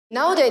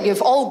Now that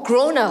you've all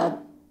grown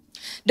up,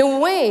 the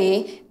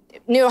way,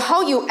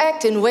 how you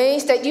act in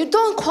ways that you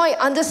don't quite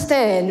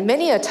understand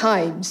many a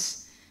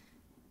times,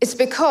 it's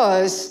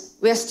because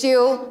we're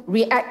still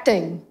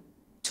reacting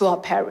to our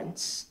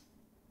parents.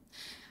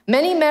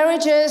 Many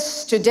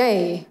marriages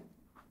today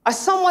are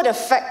somewhat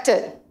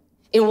affected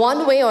in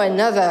one way or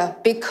another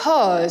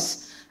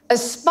because a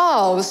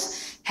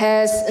spouse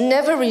has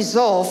never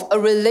resolved a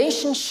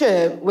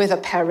relationship with a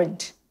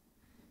parent,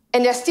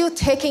 and they're still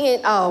taking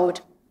it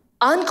out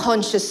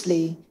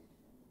unconsciously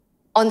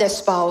on their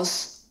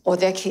spouse or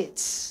their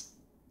kids.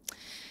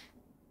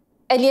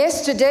 And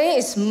yes, today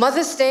is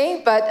Mother's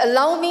Day, but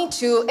allow me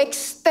to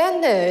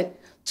extend it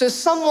to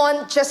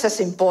someone just as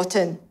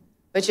important,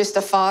 which is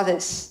the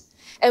fathers.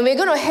 And we're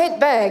going to head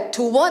back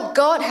to what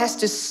God has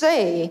to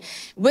say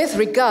with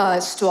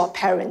regards to our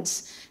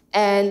parents.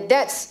 And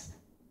that's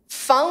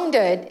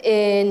founded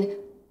in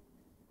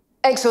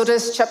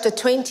Exodus chapter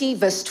 20,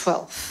 verse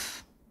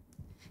 12.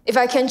 If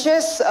I can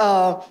just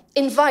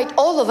invite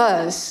all of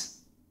us,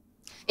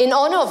 in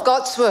honor of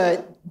God's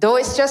word, though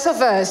it's just a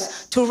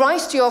verse, to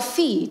rise to your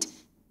feet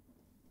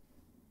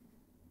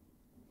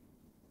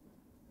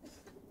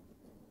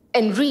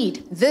and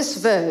read this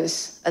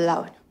verse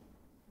aloud.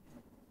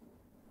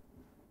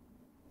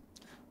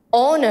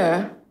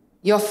 Honor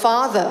your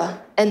father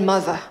and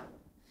mother,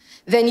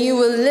 then you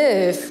will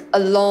live a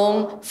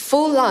long,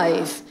 full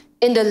life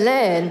in the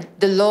land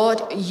the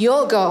Lord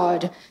your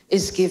God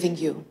is giving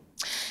you.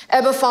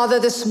 Abba Father,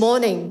 this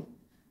morning,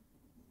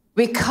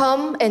 we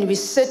come and we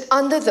sit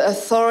under the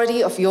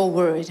authority of your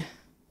word,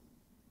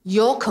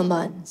 your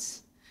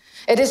commands.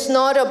 It is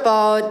not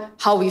about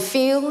how we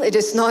feel, it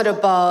is not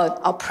about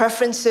our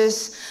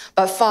preferences,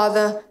 but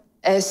Father,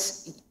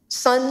 as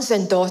sons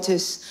and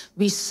daughters,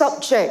 we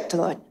subject,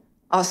 Lord,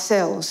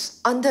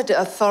 ourselves under the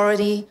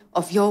authority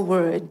of your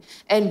word,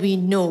 and we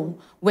know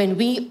when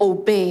we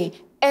obey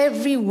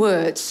every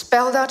word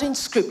spelled out in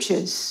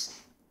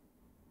scriptures,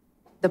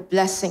 the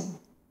blessing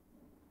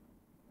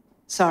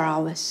are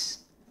ours.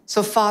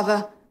 So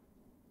Father,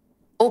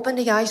 open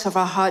the eyes of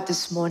our heart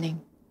this morning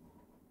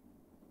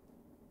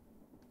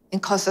and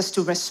cause us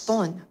to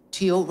respond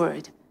to your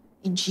word.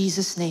 In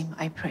Jesus' name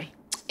I pray.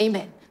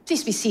 Amen.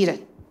 Please be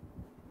seated.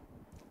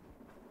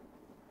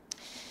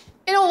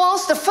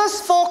 Whilst the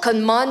first 4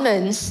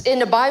 commandments in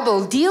the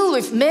Bible deal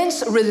with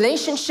man's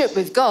relationship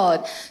with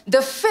God, the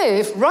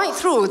 5th, right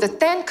through the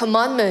 10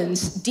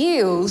 commandments,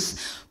 deals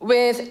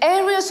with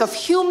areas of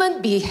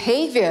human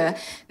behavior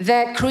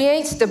that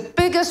creates the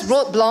biggest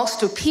roadblocks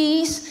to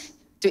peace,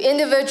 to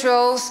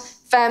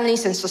individuals,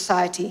 families, and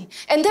society.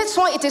 And that's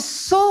why it is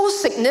so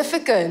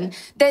significant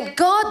that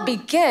God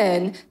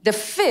began the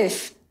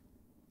 5th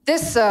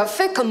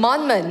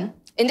commandment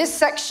in this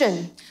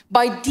section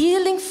by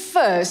dealing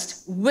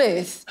first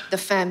with the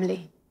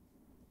family.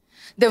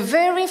 The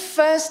very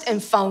first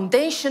and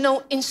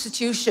foundational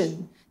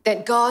institution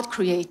that God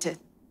created.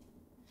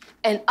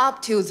 And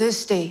up till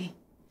this day,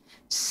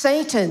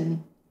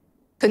 Satan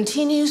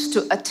continues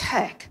to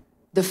attack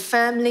the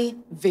family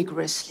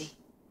vigorously.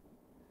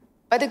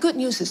 But the good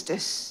news is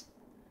this: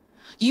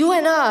 you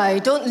and I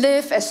don't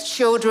live as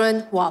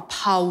children who are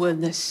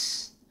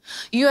powerless.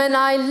 You and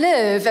I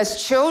live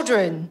as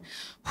children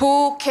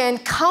who can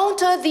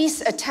counter these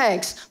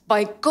attacks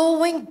by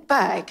going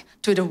back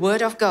to the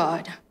Word of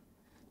God,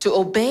 to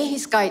obey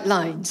His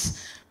guidelines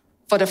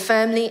for the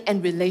family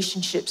and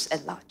relationships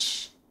at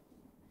large.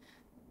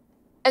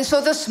 And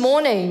so this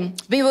morning,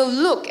 we will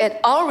look at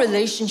our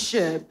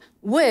relationship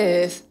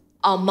with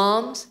our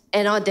moms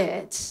and our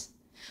dads.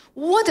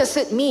 What does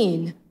it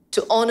mean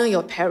to honor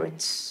your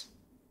parents?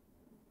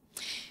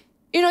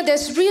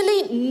 There's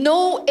really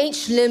no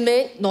age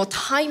limit nor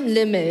time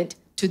limit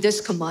to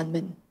this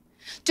commandment.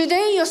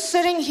 Today, you're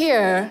sitting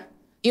here,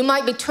 you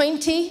might be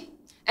 20,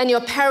 and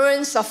your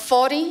parents are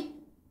 40.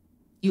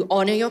 You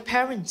honor your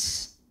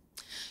parents.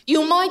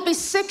 You might be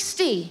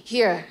 60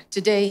 here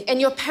today, and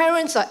your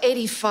parents are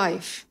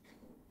 85.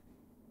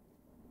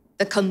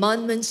 The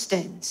commandment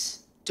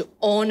stands to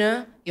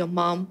honor your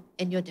mom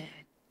and your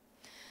dad.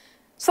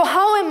 So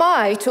how am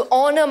I to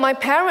honor my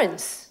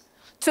parents?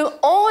 To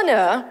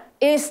honor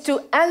is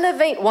to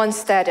elevate one's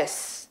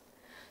status.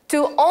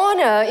 To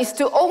honor is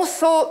to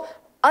also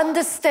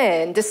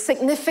understand the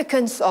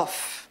significance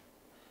of,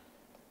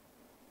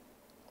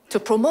 to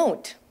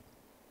promote,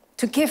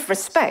 to give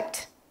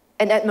respect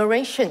and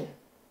admiration.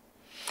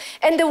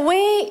 And the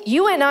way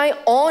you and I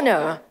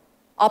honor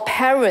our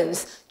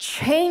parents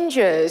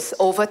changes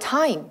over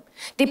time,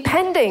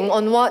 depending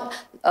on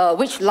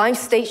which life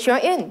stage you're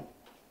in.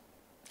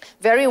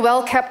 Very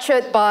well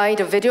captured by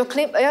the video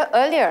clip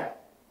earlier.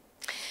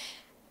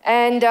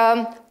 And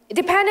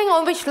depending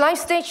on which life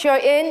stage you're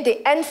in,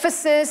 the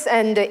emphasis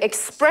and the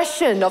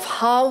expression of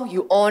how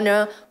you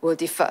honor will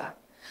differ.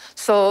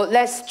 So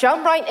let's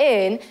jump right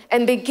in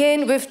and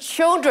begin with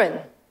children.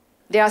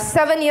 There are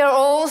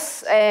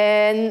 7-year-olds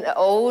and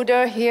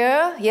older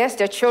here. Yes,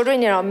 there are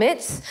children in our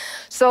midst.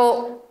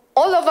 So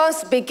all of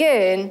us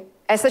begin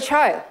as a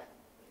child.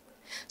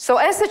 So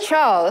as a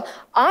child,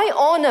 I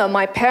honor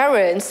my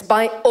parents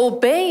by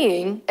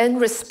obeying and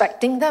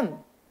respecting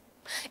them.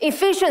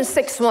 Ephesians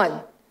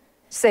 6:1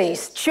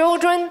 says,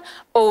 "Children,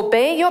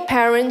 obey your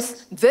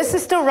parents. This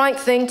is the right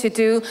thing to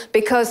do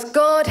because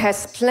God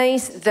has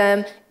placed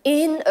them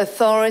in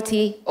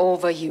authority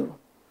over you."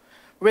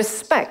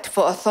 Respect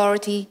for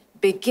authority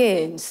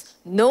begins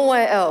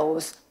nowhere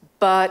else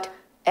but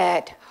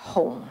at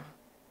home.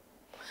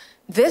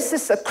 This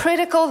is a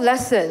critical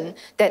lesson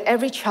that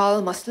every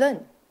child must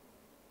learn,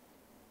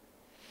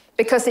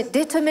 because it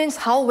determines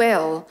how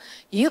well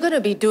you're going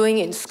to be doing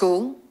in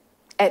school,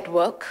 at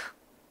work,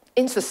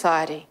 in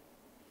society.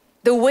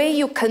 The way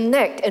you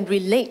connect and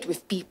relate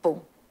with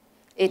people,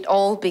 it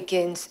all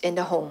begins in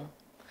the home.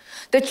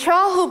 The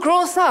child who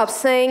grows up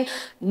saying,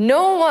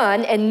 "No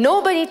one and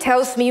nobody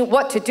tells me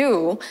what to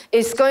do,"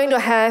 is going to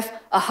have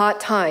a hard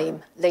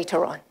time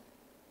later on.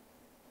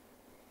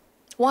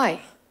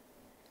 Why?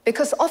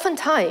 Because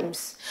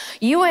oftentimes,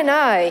 you and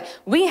I,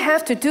 we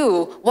have to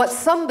do what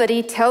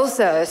somebody tells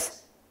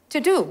us to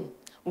do,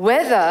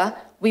 whether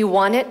we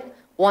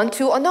want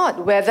to or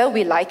not, whether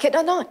we like it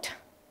or not.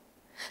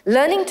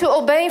 Learning to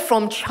obey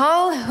from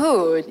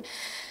childhood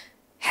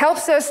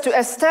helps us to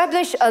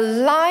establish a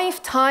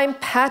lifetime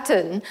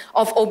pattern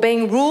of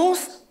obeying rules,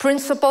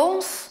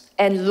 principles,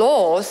 and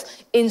laws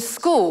in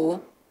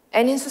school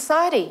and in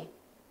society.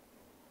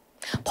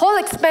 Paul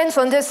expands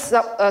on this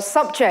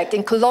subject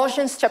in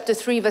Colossians chapter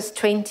 3, verse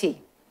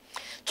 20.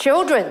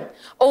 "Children,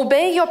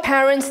 obey your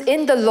parents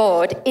in the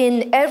Lord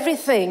in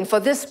everything,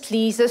 for this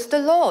pleases the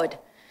Lord."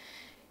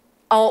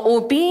 Our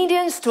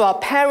obedience to our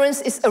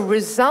parents is a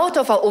result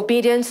of our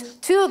obedience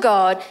to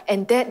God,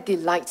 and that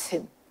delights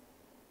Him.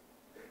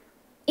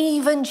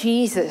 Even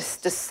Jesus,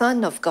 the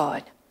Son of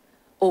God,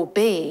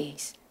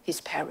 obeys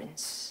His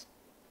parents.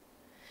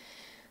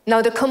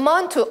 Now, the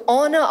command to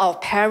honor our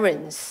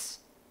parents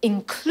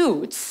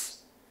includes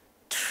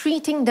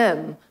treating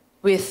them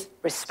with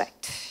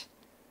respect.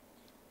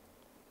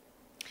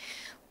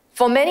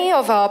 For many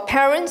of our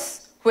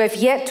parents who have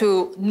yet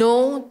to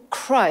know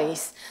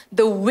Christ,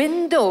 the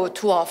window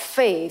to our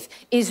faith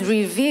is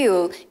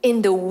revealed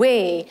in the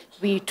way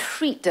we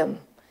treat them,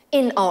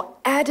 in our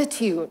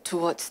attitude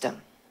towards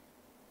them.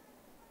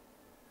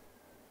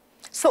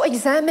 So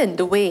examine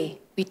the way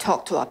we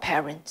talk to our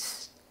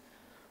parents,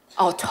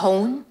 our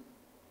tone,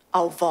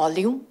 our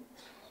volume.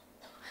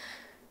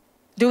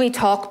 Do we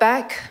talk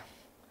back?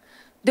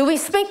 Do we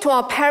speak to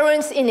our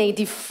parents in a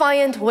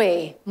defiant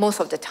way most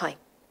of the time?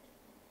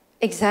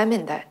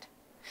 Examine that.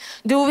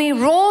 Do we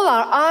roll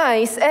our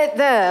eyes at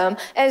them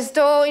as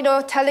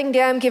though, telling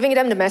them, giving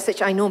them the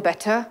message, "I know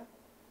better,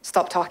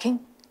 stop talking"?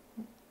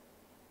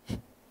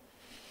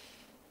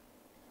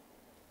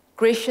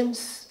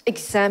 Christians,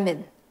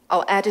 examine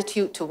our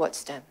attitude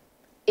towards them.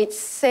 It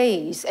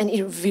says and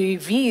it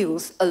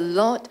reveals a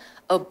lot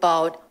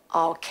about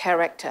our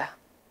character,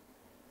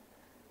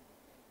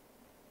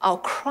 our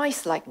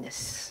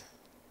Christ-likeness.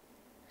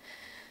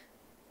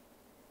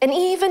 And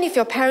even if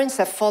your parents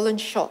have fallen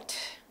short,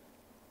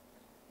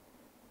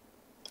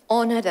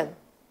 honor them,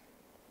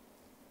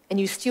 and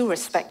you still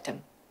respect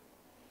them.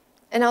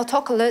 And I'll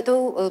talk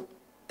a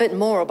bit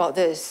more about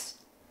this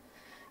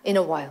in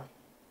a while.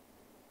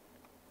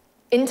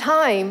 In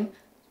time,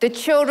 the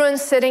children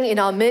sitting in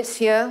our midst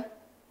here,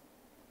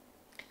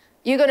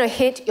 you're going to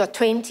hit your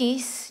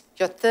 20s,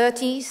 your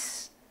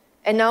 30s,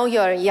 and now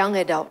you're a young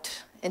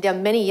adult. And there are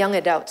many young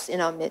adults in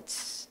our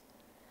midst.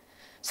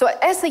 So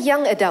as a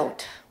young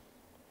adult,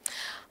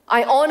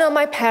 I honor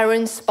my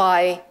parents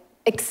by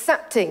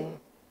accepting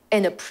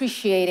and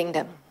appreciating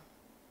them.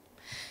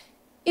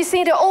 You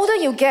see, the older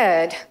you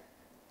get,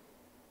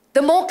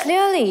 the more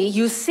clearly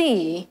you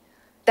see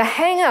the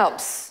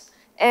hang-ups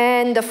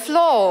and the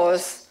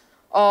flaws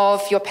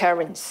of your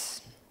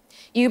parents.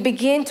 You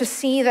begin to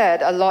see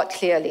that a lot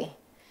clearly.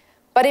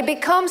 But it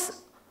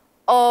becomes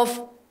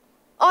of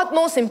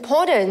utmost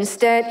importance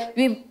that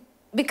we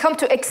become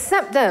to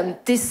accept them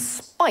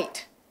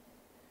despite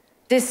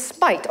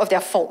of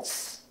their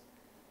faults.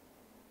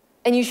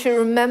 And you should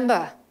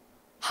remember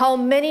how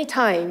many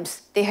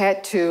times they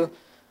had to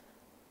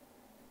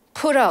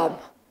put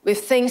up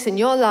with things in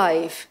your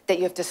life that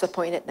you have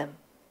disappointed them.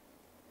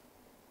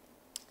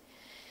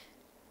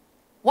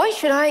 Why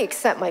should I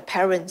accept my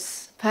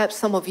parents? Perhaps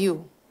some of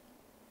you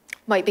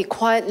might be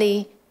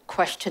quietly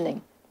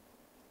questioning.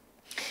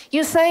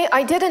 You say,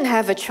 "I didn't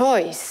have a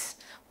choice."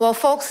 Well,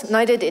 folks,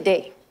 neither did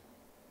they.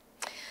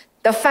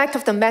 The fact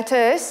of the matter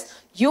is,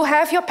 you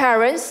have your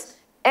parents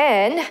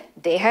and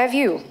they have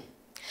you.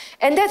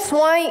 And that's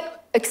why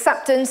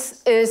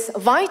acceptance is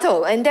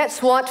vital, and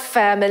that's what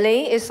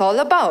family is all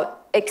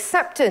about,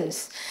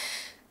 acceptance.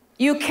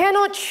 You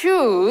cannot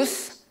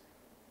choose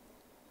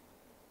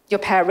your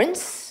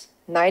parents,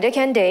 neither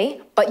can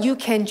they, but you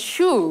can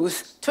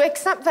choose to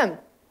accept them.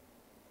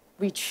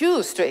 We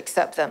choose to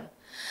accept them.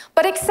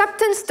 But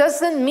acceptance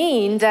doesn't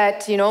mean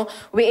that,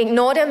 we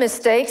ignore their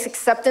mistakes.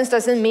 Acceptance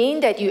doesn't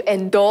mean that you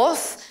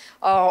endorse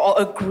or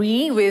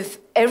agree with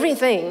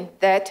everything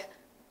that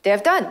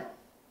they've done.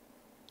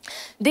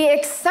 The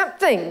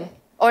accepting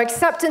or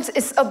acceptance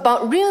is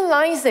about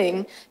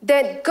realizing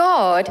that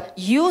God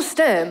used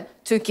them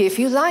to give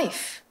you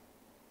life.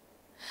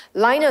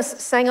 Linus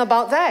sang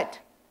about that,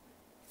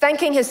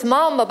 thanking his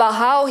mom about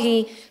how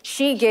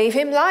she gave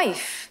him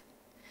life.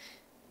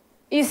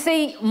 You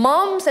see,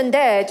 moms and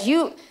dads,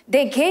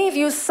 they gave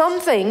you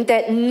something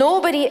that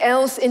nobody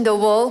else in the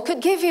world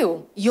could give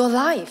you, your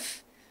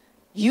life.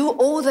 You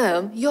owe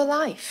them your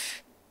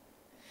life.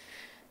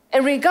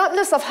 And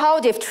regardless of how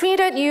they've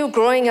treated you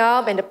growing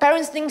up and the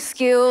parenting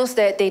skills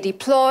that they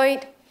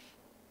deployed,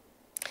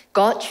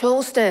 God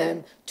chose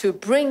them to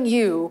bring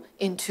you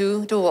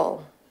into the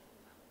world.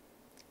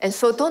 And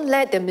so don't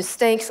let their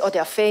mistakes or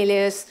their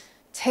failures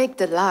take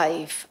the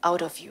life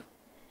out of you.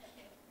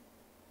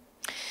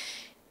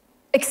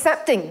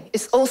 Accepting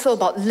is also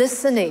about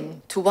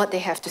listening to what they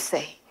have to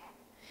say.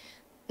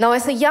 Now,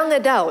 as a young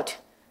adult,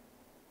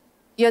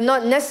 you're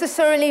not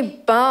necessarily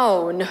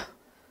bound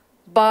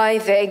by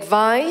their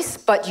advice,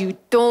 but you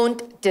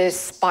don't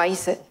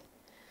despise it.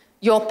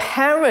 Your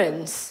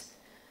parents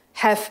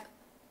have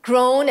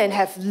grown and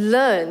have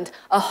learned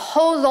a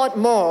whole lot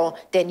more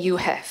than you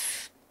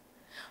have.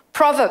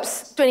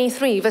 Proverbs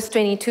 23, verse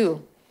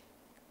 22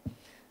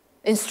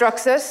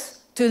 instructs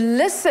us to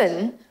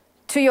listen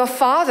to your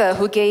father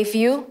who gave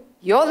you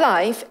your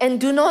life and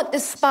do not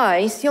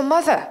despise your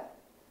mother.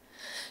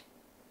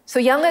 So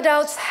young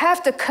adults,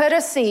 have the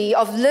courtesy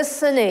of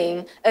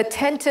listening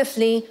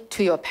attentively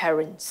to your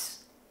parents.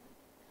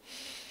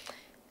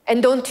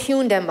 And don't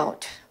tune them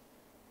out.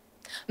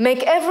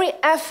 Make every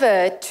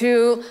effort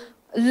to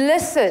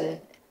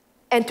listen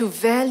and to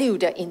value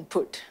their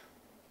input,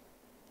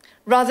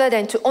 rather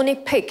than to only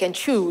pick and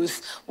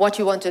choose what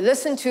you want to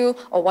listen to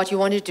or what you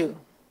want to do.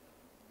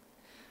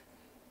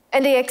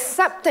 And the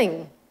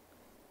accepting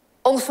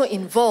also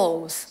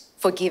involves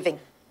forgiving.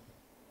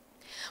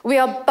 We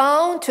are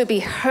bound to be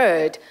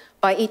hurt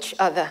by each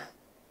other,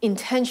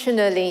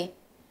 intentionally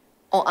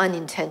or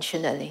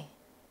unintentionally.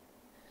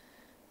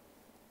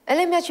 And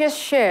let me just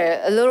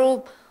share a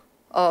little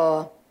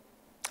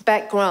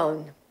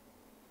background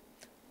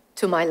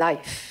to my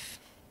life.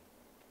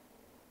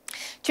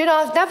 Do you know,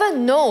 I've never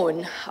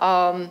known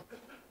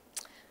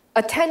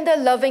a tender,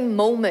 loving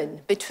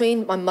moment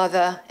between my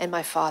mother and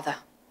my father.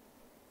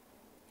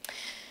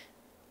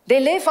 They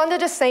live under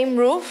the same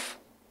roof,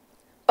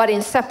 but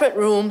in separate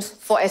rooms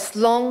for as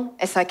long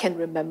as I can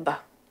remember,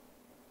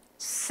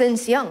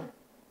 since young.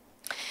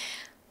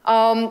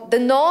 The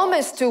norm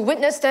is to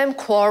witness them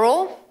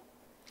quarrel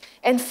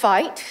and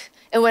fight.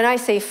 And when I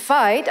say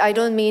fight, I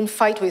don't mean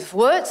fight with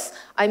words,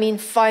 I mean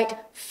fight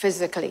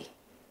physically.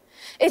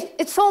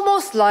 It's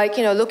almost like,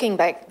 looking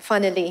back,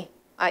 funnily,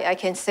 I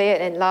can say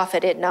it and laugh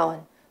at it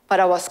now, but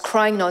I was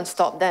crying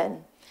nonstop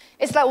then.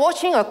 It's like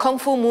watching a kung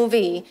fu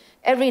movie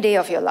every day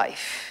of your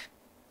life.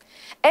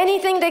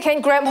 Anything they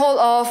can grab hold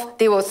of,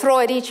 they will throw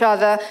at each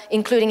other,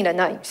 including the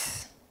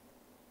knives.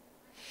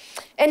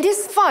 And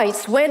these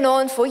fights went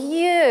on for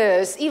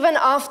years, even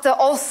after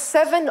all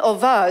 7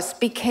 of us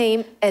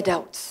became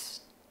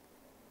adults.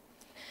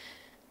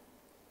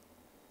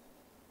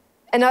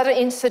 Another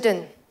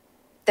incident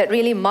that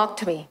really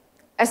marked me.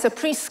 As a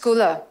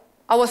preschooler,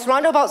 I was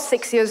around about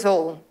 6 years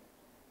old.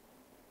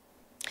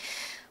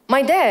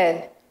 My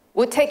dad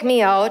would take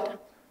me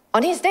out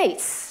on his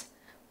dates.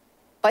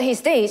 But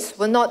his dates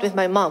were not with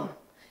my mom.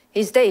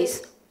 His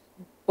dates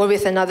were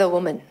with another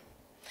woman.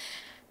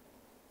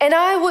 And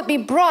I would be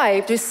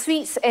bribed with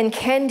sweets and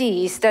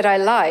candies that I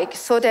like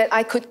so that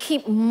I could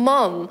keep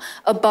mum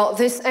about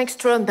this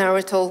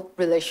extramarital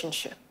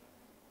relationship.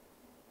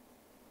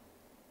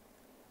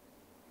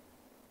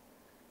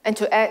 And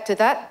to add to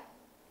that,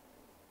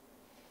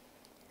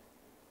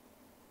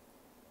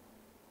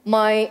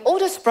 my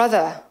oldest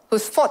brother,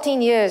 who's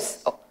 14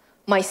 years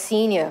my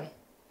senior,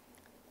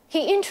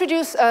 he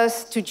introduced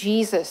us to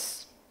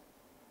Jesus.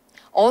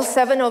 All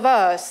 7 of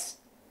us,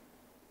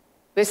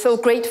 we're so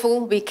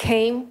grateful we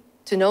came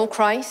to know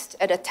Christ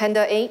at a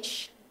tender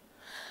age.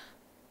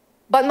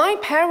 But my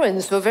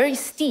parents were very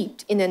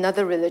steeped in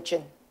another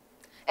religion.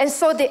 And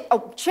so they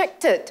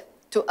objected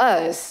to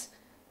us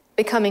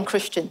becoming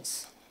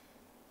Christians.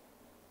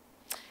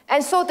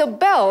 And so the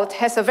belt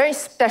has a very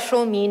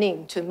special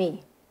meaning to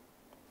me.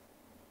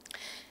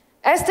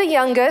 As the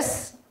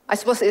youngest, I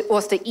suppose it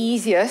was the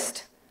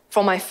easiest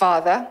for my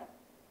father.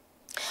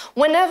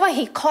 Whenever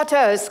he caught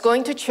us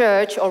going to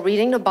church or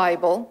reading the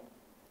Bible,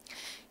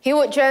 he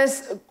would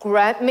just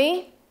grab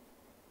me,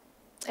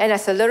 and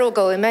as a little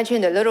girl,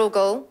 imagine the little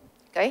girl,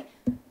 okay?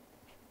 2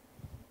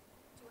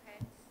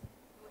 hands.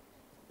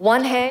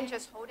 One hand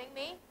just holding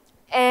me,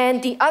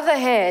 and the other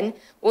hand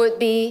would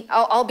be,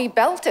 I'll be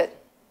belted.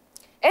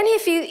 And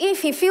if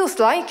he feels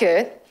like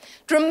it,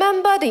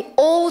 remember the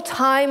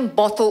old-time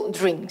bottled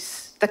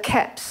drinks, the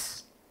caps.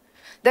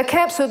 The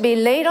caps would be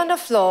laid on the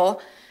floor,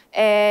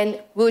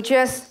 and we'll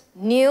just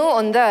kneel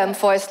on them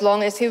for as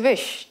long as he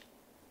wished.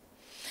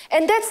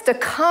 And that's the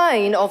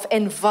kind of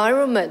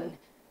environment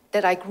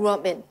that I grew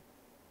up in.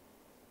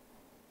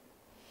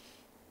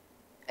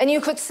 And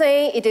you could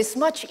say it is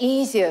much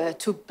easier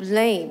to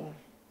blame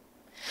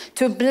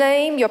to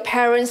blame your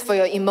parents for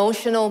your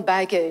emotional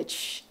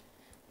baggage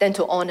than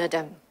to honor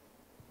them.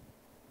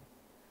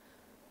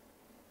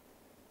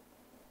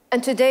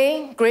 And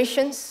today,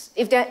 Gracians,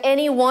 if there are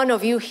any one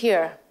of you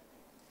here,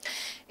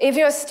 if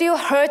you're still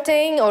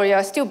hurting or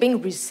you're still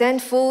being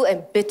resentful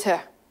and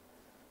bitter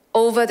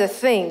over the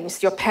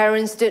things your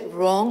parents did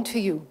wrong to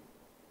you,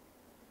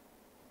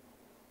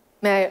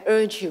 may I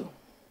urge you,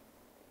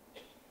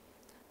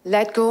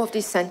 let go of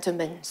these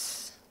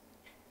sentiments.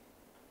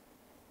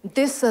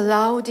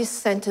 Disallow these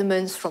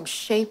sentiments from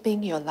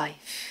shaping your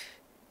life.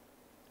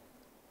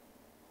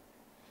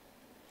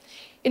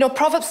 You know,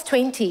 Proverbs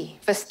 20,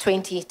 verse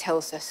 20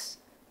 tells us,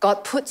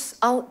 God puts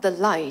out the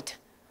light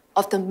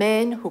of the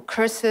man who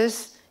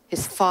curses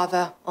his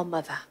father or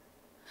mother.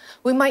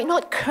 We might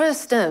not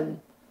curse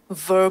them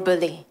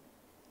verbally,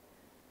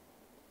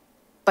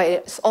 but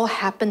it's all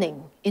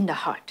happening in the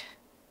heart.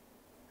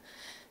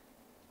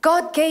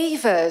 God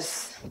gave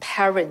us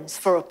parents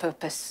for a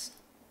purpose.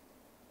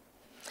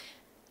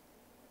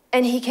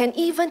 And he can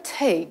even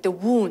take the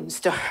wounds,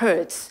 the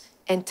hurts,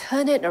 and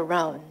turn it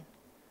around,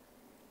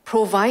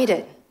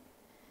 provided,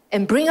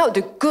 and bring out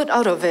the good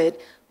out of it,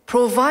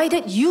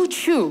 provided you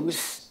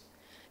choose,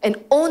 and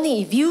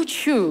only if you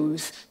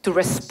choose to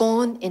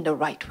respond in the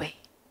right way.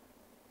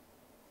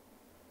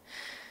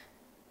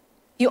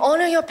 You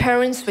honor your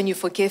parents when you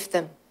forgive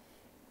them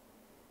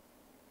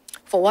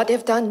for what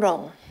they've done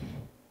wrong,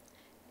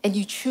 and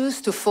you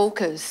choose to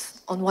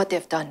focus on what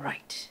they've done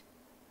right.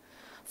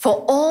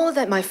 For all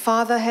that my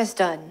father has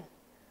done,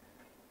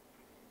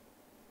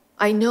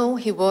 I know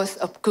he was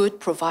a good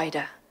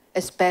provider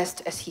as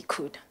best as he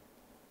could.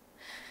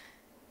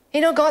 You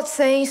know, God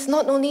says,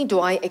 not only do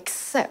I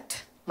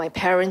accept my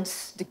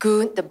parents, the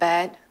good, the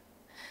bad,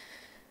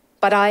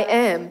 but I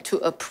am to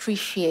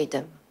appreciate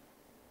them.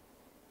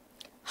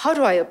 How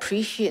do I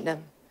appreciate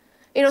them?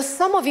 You know,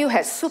 some of you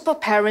had super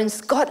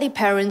parents, godly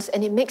parents,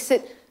 and it makes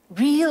it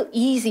real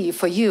easy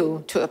for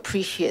you to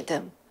appreciate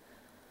them.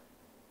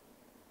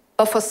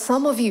 But for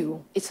some of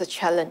you, it's a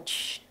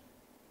challenge.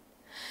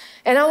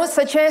 And I would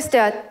suggest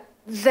that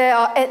there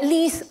are at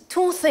least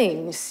two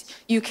things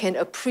you can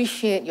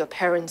appreciate your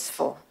parents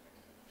for,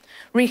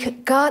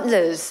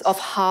 regardless of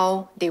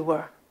how they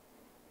were.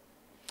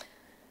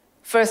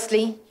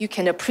 Firstly, you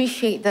can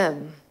appreciate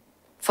them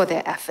for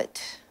their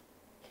effort.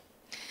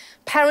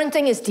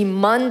 Parenting is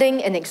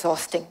demanding and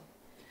exhausting.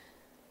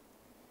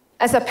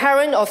 As a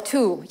parent of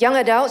two young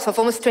adults of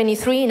almost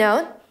 23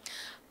 now,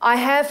 I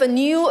have a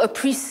new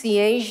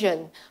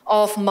appreciation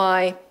of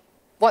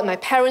what my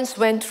parents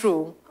went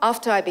through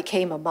after I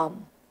became a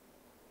mom.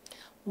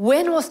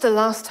 When was the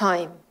last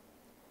time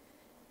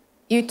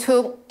you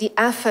took the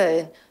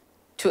effort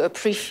to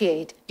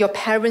appreciate your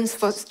parents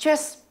for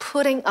just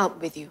putting up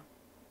with you?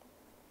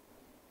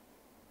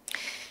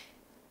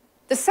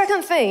 The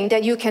second thing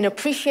that you can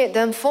appreciate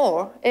them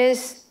for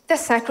is their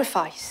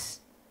sacrifice.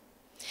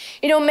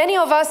 You know, many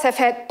of us have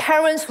had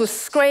parents who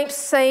scraped,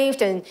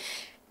 saved,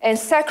 and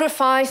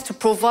sacrificed to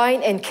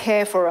provide and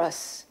care for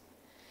us.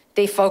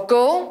 They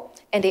forgo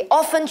and they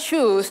often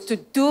choose to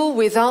do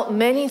without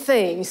many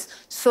things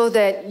so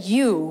that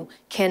you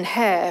can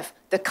have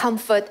the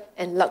comfort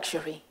and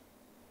luxury.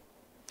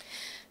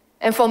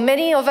 And for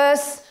many of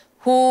us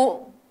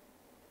who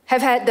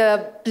have had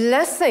the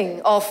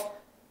blessing of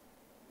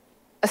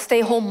a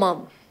stay-home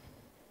mom,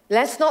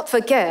 let's not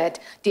forget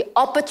the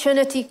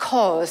opportunity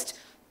cost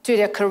to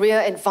their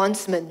career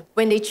advancement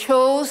when they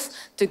chose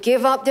to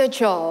give up their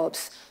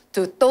jobs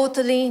to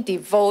totally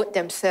devote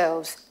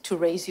themselves to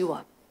raise you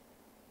up.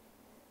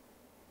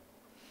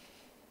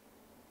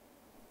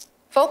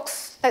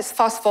 Folks, let's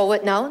fast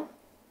forward now.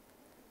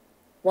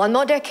 One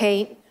more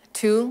decade,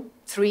 2,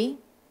 3,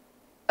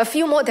 a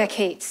few more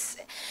decades,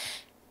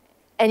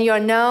 and you're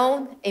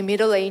now a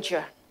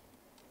middle-ager.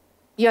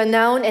 You're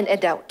now an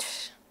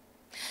adult.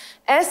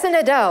 As an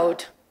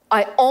adult,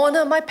 I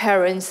honor my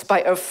parents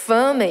by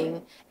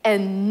affirming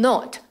and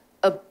not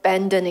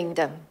abandoning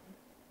them.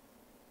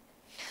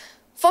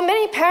 For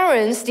many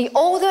parents, the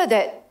older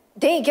that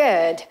they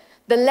get,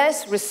 the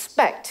less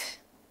respect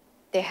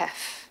they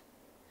have.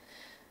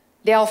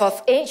 They are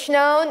of age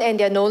now and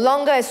they're no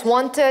longer as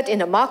wanted in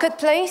the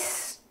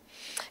marketplace.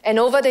 And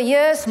over the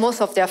years,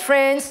 most of their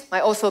friends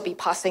might also be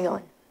passing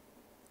on.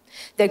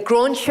 Their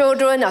grown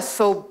children are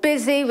so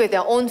busy with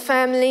their own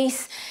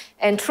families,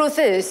 and truth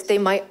is, they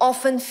might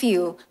often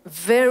feel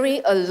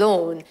very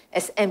alone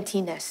as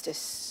empty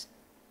nesters.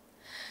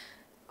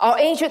 Our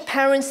aged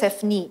parents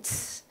have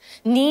needs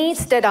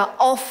that are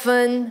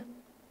often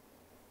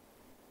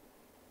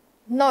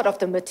not of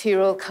the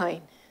material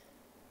kind.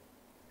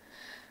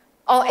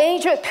 Our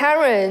aged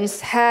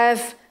parents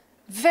have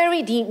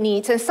very deep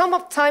needs, and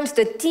sometimes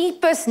the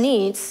deepest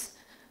needs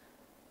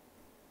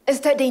is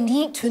that they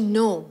need to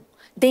know,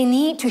 they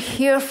need to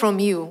hear from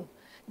you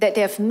that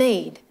they have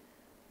made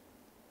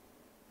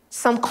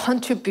some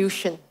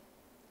contribution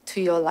to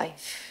your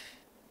life.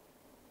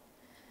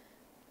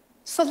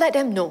 So let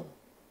them know.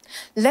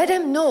 Let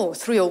them know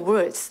through your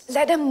words.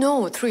 Let them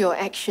know through your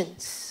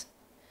actions.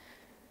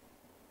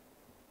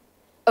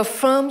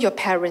 Affirm your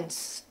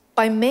parents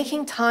by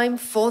making time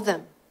for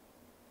them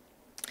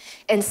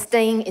and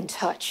staying in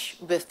touch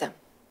with them.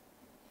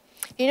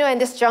 You know, in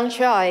this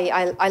juncture,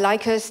 I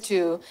like us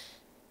to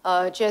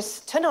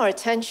just turn our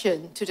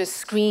attention to the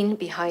screen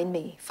behind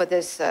me for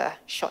this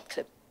short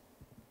clip.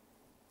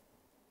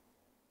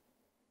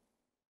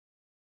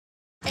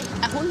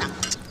 阿芬啊，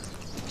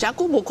真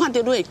久无看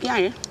到你的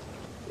囝个。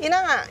伊人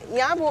啊，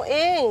也无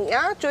闲，也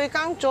做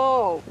工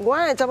做。我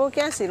的查某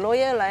囝是老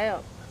爷来哦。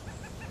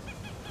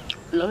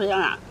老爷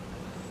啊，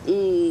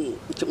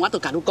我都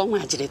甲你讲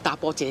啊，一个查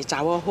甫，一个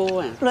查某好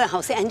啊。老爷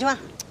后生安怎？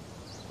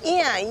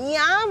伊啊，伊也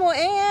无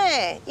闲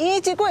诶。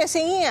伊即个月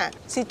生意啊，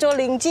是做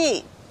零子。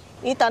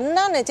伊等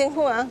咱的政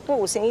府啊，佫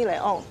有生意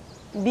来往。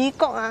美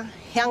国啊、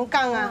香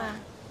港啊，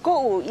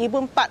佫有伊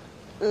本八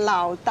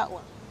老豆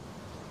啊。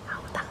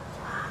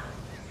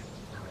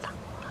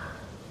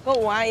 我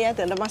话伊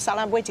在那么沙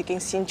拉买一间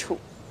新厝，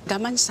咱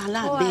们沙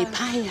拉袂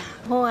歹啊。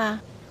好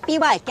啊，比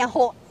我的囝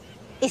好，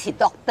伊是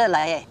doctor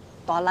来的，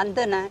大伦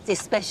敦啊，是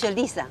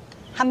specialist 啊，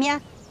喊咩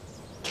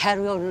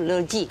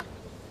cardiology，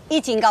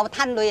 伊真够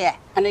赚钱的。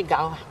安尼搞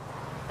啊？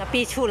那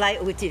比厝内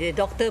有一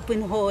个 doctor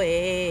本好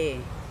的。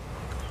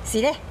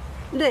是咧，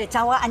你会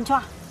找我安怎？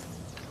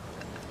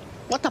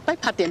我逐摆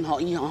拍电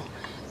话伊吼，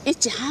伊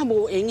真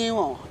无闲的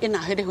哦，伊若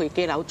迄个会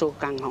计楼做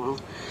工吼，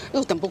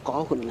有淡薄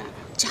高分啦。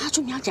 真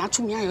出名，真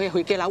出名的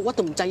会计佬，我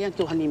都唔知影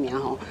叫啥物名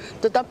吼。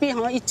到到比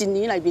吼，伊一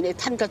年内面会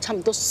赚到差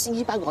不多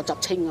450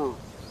千哦。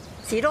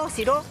是咯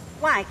是咯，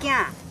我的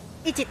囝，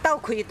伊一斗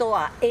开刀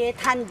啊，会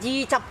赚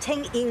20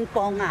千英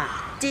镑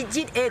啊，一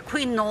日会开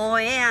2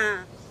个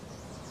啊。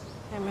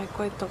还没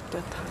过读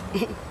得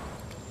他。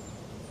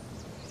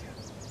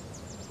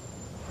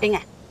英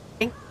啊，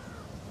英，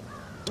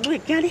你的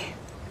囝哩？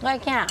我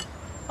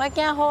的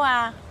囝好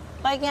啊，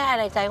我的囝爱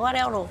来载我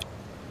了咯。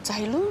 在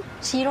咯，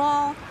是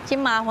咯，真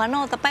麻烦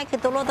哦，逐摆去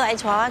倒落都爱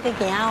带我去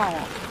行哦。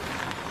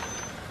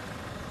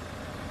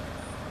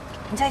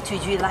你再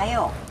随来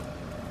哦。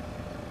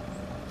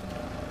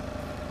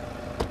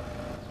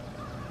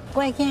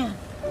我的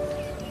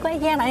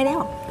囝来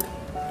了，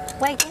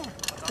我的囝，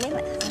你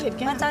们，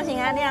我早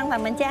晨啊，你让他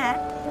们家。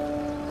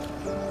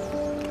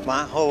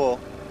妈好哦。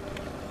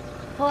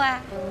好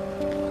啊。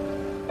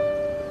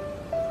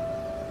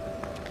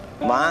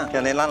妈，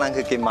今日咱人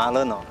去金马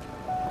伦哦。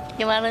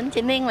金马伦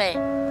真灵嘞。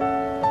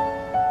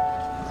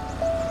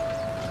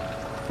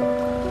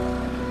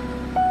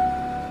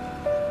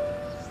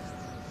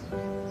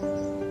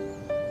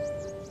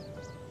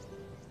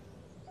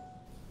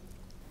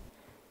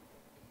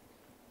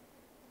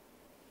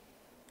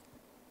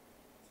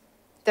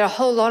 There are a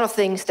whole lot of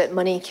things that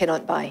money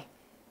cannot buy.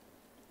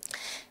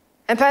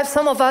 And perhaps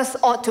some of us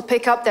ought to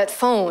pick up that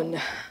phone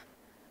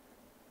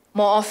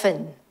more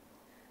often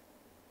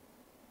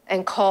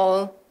and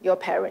call your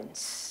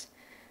parents.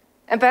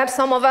 And perhaps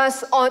some of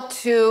us ought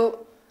to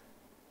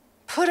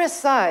put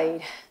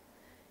aside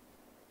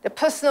the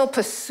personal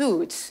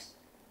pursuits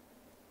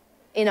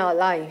in our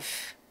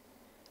life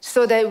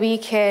so that we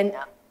can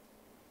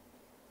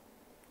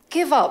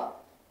give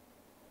up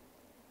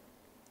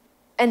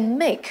and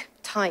make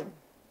time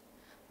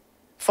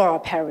for our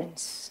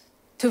parents,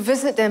 to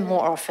visit them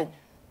more often,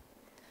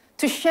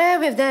 to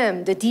share with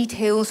them the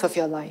details of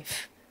your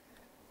life.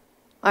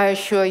 I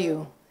assure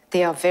you,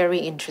 they are very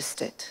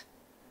interested.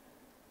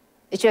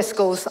 It just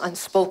goes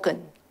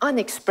unspoken,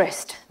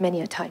 unexpressed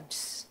many a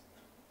times.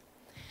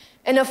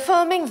 And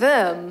affirming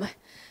them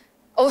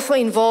also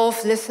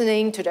involves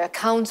listening to their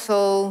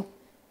counsel,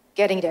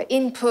 getting their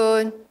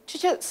input, to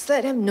just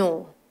let them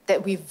know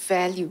that we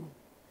value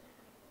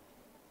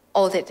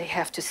all that they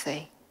have to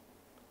say.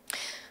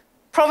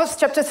 Proverbs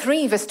chapter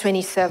 3, verse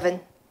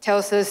 27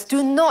 tells us,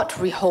 do not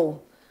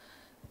withhold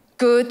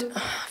good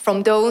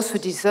from those who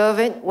deserve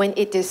it when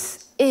it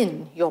is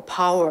in your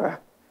power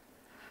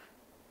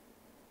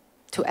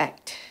to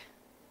act.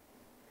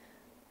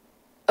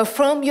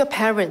 Affirm your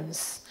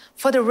parents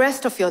for the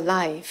rest of your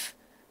life,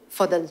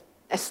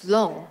 as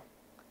long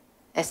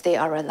as they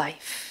are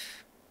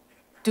alive.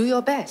 Do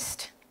your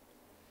best.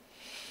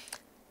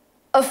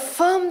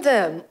 Affirm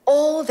them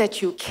all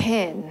that you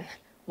can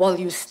while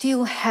you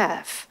still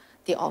have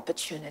the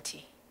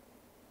opportunity.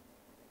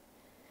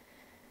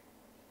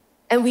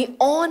 And we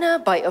honor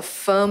by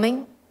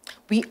affirming,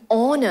 we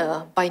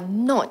honor by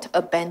not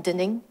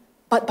abandoning,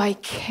 but by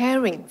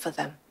caring for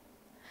them.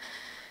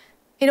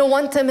 You know,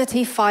 1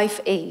 Timothy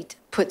 5:8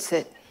 puts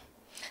it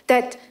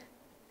that,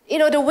 you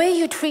know, the way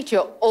you treat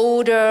your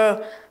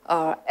older,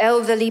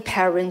 elderly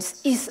parents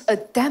is a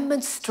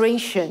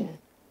demonstration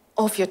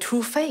of your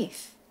true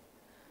faith.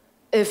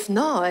 If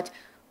not,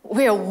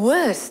 we are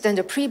worse than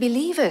the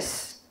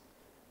pre-believers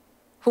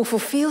who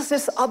fulfills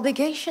his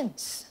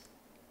obligations.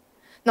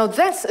 Now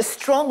that's a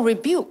strong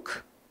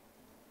rebuke.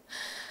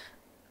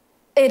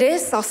 It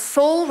is our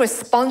sole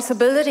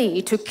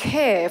responsibility to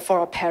care for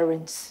our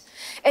parents.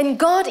 And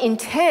God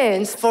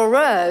intends for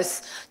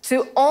us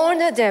to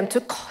honor them, to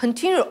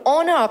continue to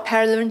honor our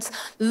parents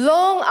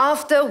long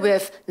after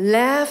we've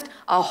left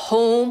our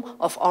home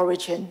of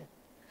origin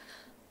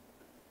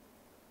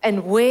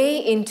and way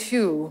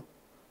into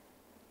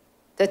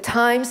the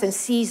times and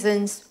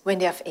seasons when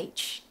they have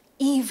aged,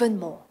 even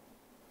more.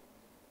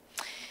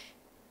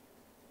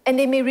 And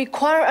they may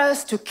require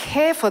us to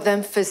care for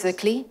them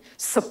physically,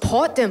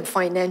 support them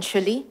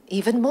financially,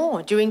 even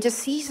more during the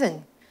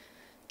season.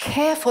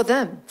 Care for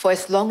them for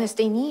as long as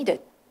they need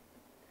it.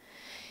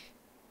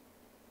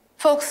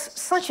 Folks,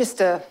 such is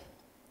the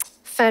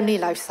family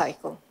life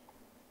cycle.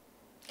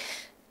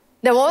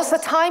 There was a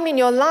time in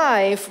your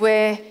life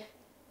where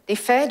they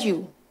fed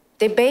you,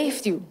 they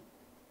bathed you,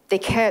 they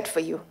cared for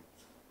you.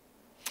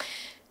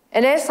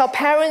 And as our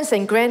parents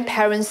and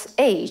grandparents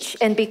age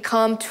and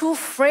become too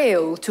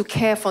frail to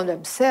care for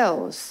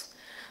themselves,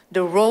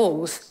 the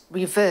roles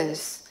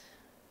reverse,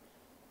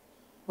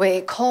 where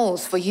it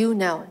calls for you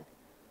now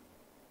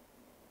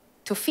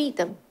to feed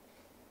them,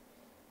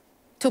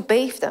 to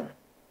bathe them,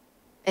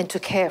 and to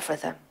care for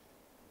them.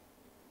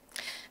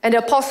 And the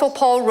Apostle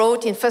Paul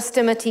wrote in 1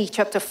 Timothy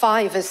chapter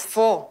 5, verse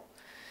 4,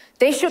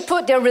 they should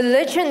put their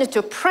religion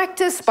into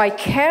practice by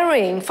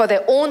caring for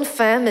their own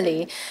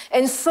family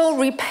and so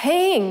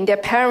repaying their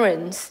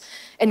parents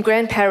and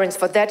grandparents,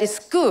 for that is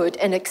good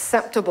and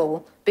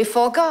acceptable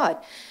before God.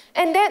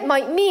 And that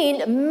might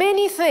mean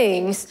many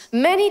things,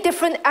 many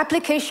different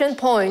application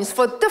points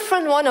for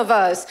different one of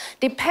us,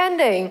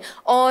 depending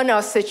on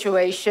our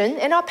situation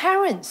and our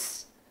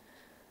parents.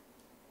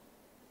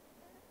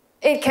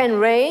 It can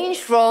range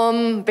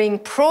from being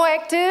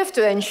proactive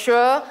to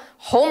ensure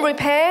home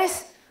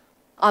repairs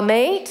are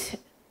made,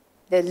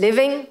 they're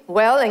living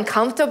well and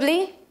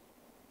comfortably.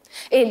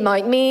 It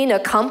might mean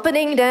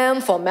accompanying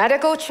them for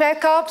medical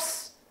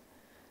checkups,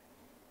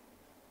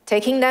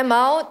 taking them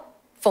out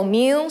for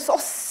meals, or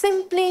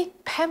simply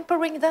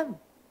pampering them.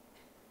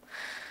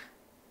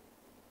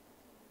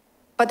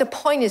 But the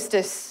point is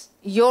this,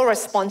 your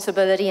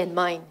responsibility and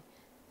mine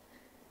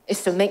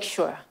is to make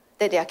sure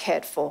that they are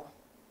cared for.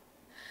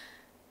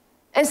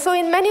 And so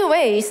in many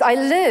ways, I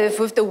live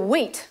with the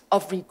weight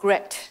of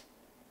regret.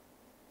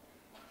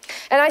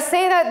 And I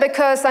say that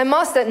because I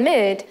must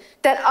admit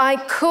that I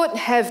could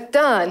have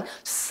done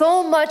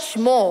so much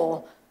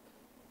more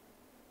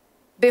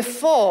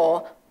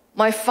before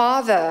my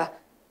father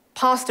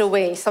passed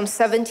away some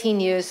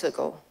 17 years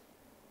ago.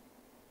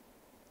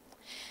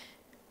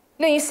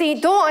 Now you see,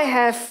 though I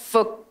have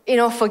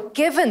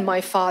forgiven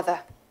my father,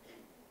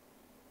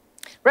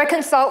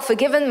 reconciled,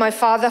 forgiven my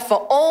father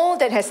for all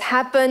that has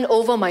happened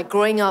over my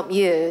growing up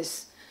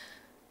years,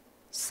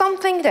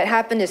 something that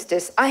happened is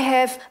this: I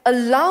have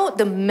allowed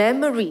the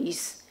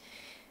memories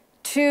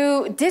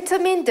to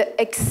determine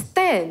the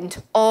extent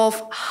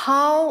of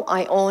how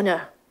I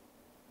honor.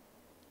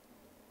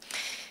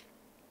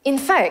 In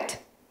fact,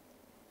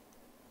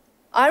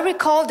 I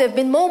recall there have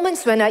been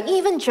moments when I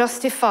even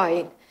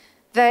justified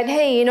that,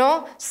 hey,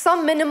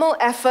 some minimal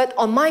effort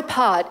on my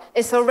part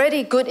is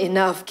already good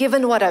enough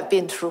given what I've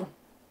been through.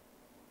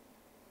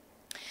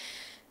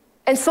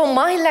 And so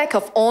my lack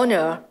of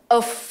honor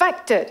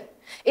affected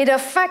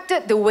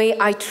the way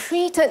I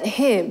treated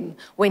him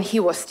when he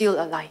was still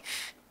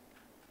alive.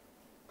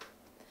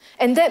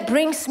 And that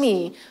brings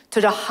me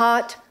to the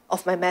heart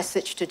of my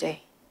message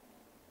today.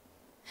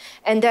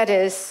 And that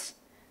is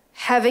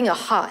having a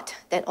heart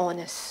that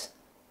honors.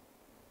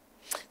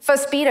 1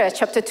 Peter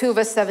chapter 2,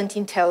 verse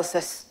 17 tells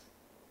us,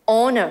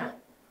 honor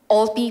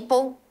all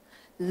people,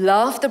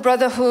 love the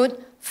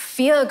brotherhood,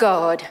 fear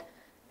God,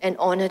 and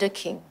honor the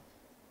king.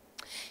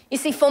 You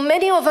see, for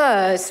many of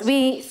us,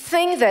 we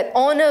think that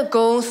honor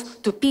goes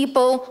to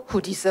people who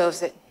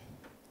deserve it,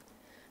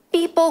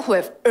 people who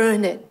have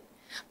earned it,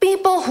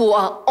 people who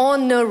are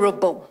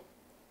honorable.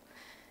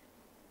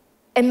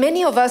 And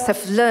many of us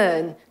have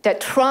learned that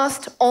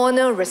trust,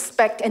 honor,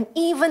 respect, and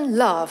even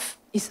love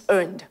is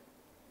earned.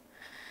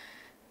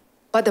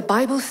 But the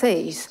Bible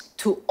says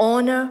to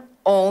honor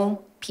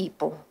all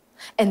people,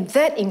 and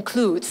that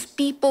includes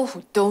people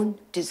who don't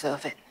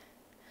deserve it,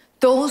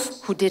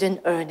 those who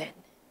didn't earn it.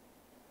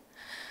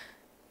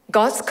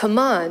 God's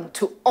command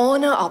to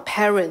honor our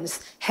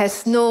parents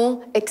has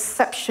no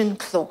exception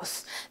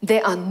clause.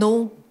 There are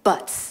no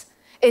buts.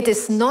 It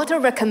is not a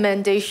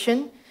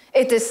recommendation.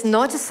 It is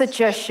not a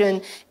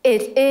suggestion.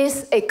 It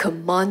is a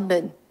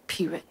commandment,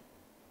 period.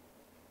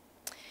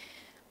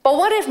 But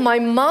what if my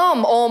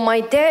mom or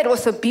my dad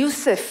was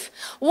abusive?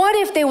 What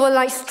if they were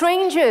like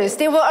strangers?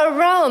 They were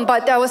around,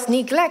 but I was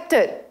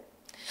neglected.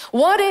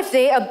 What if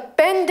they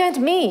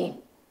abandoned me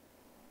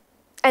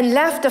and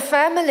left the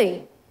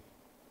family?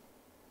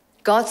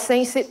 God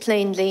says it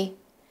plainly,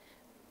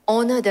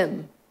 honor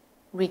them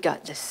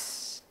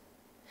regardless.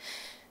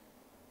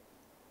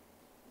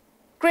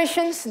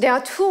 Christians, there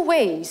are two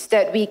ways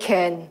that we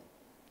can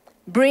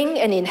bring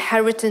an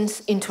inheritance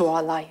into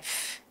our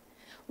life.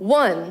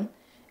 One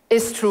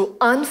is through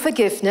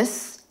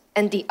unforgiveness,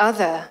 and the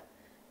other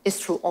is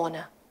through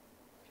honor.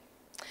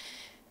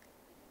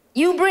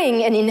 You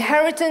bring an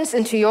inheritance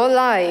into your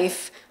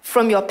life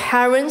from your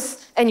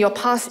parents and your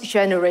past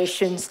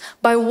generations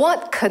by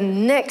what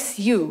connects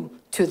you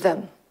to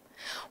them.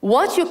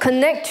 What you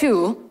connect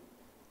to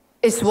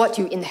is what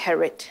you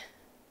inherit.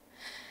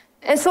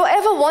 And so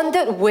ever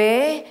wondered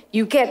where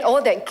you get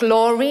all that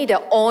glory,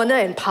 the honor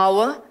and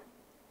power?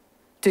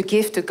 to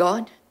give to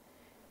God?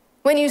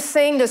 When you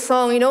sing the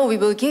song, we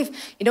will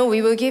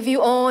give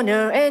you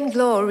honor and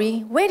glory,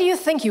 where do you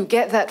think you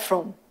get that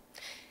from?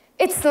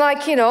 It's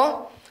like,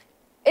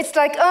 it's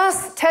like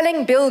us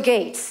telling Bill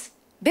Gates,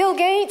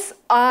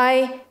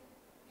 I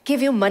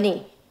give you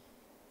money.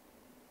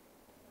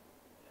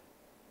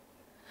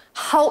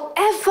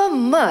 However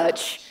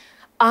much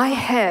I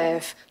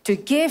have to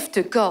give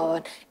to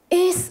God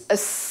is a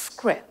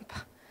scrap.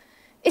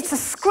 It's a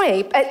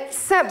scrape,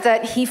 except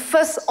that he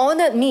first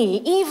honored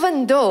me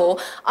even though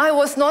I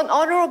was not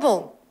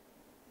honorable.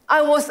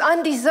 I was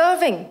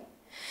undeserving.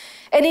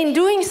 And in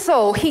doing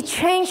so, he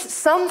changed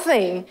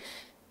something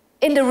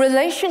in the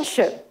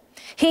relationship.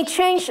 He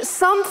changed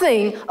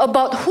something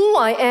about who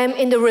I am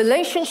in the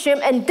relationship,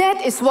 and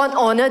that is what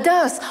honor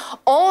does.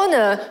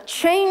 Honor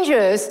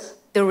changes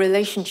the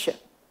relationship.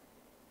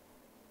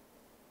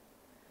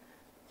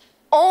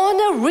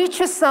 Honor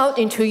reaches out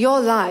into your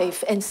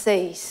life and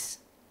says,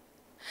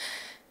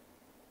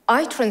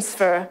 I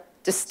transfer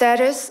the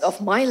status of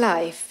my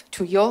life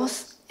to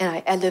yours and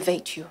I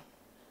elevate you.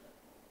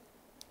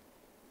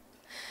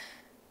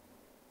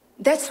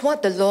 That's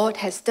what the Lord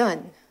has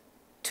done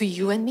to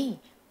you and me.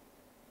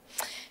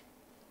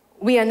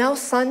 We are now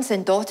sons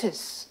and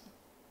daughters.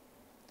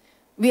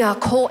 We are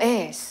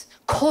co-heirs,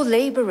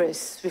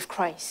 co-laborers with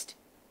Christ.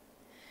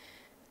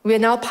 We are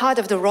now part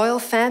of the royal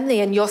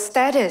family, and your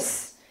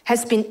status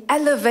has been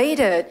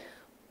elevated,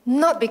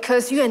 not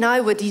because you and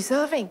I were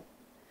deserving,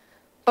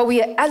 but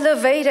we are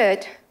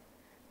elevated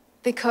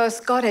because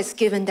God has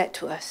given that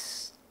to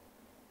us.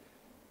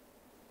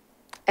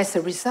 As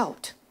a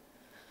result,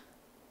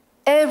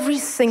 every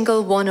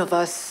single one of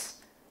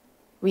us,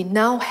 we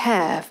now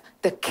have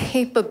the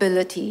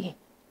capability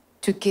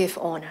to give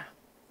honor.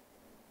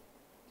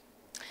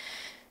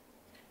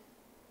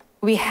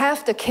 We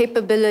have the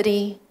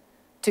capability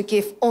to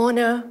give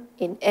honor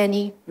in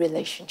any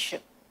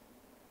relationship.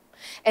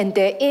 And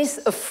there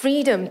is a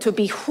freedom to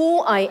be who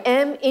I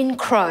am in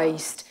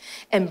Christ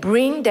and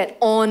bring that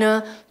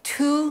honor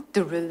to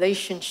the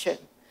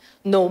relationship.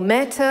 No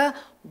matter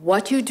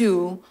what you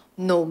do,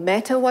 no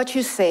matter what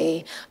you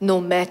say,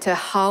 no matter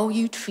how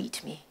you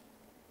treat me.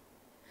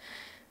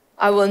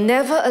 I will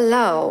never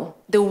allow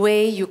the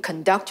way you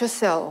conduct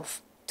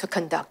yourself to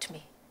conduct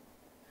me.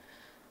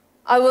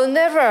 I will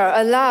never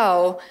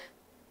allow,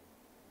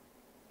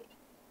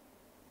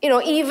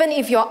 even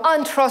if you're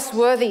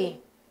untrustworthy,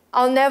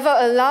 I'll never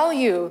allow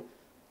you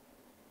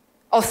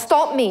or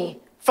stop me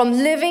from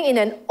living in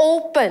an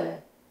open,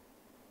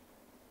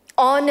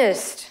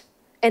 honest,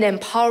 and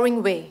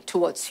empowering way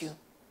towards you.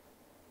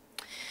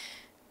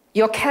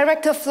 Your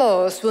character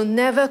flaws will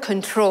never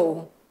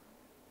control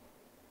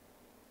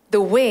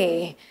the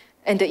way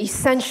and the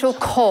essential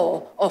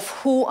core of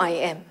who I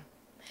am.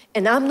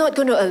 And I'm not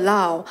going to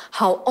allow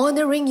how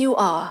honoring you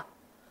are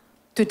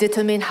to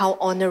determine how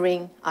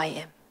honoring I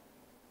am.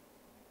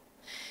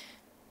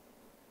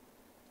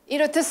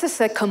 This is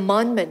a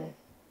commandment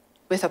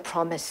with a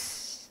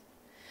promise.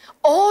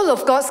 All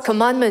of God's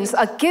commandments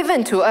are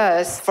given to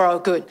us for our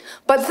good.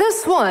 But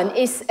this one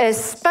is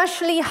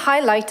especially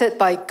highlighted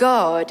by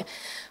God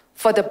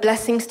for the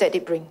blessings that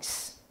it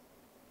brings.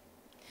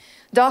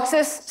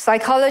 Doctors,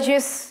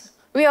 psychologists,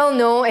 we all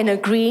know and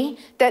agree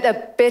that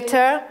a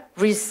bitter,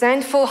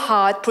 resentful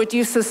heart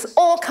produces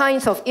all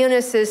kinds of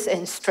illnesses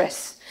and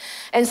stress.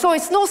 And so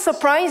it's no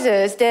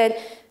surprises that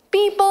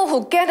people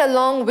who get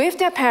along with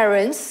their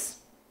parents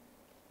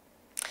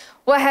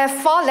will have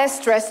far less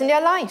stress in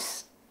their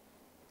lives.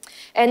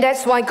 And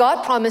that's why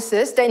God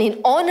promises that in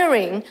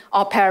honoring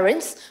our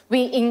parents,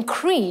 we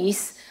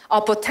increase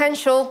our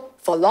potential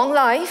for long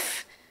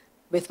life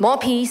with more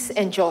peace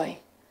and joy.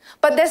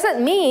 But does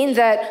it mean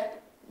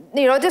that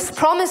this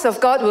promise of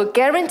God will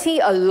guarantee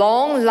a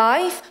long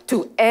life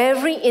to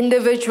every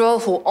individual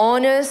who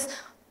honors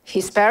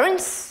his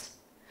parents?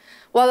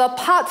 Well,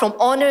 apart from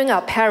honoring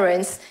our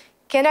parents,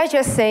 can I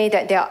just say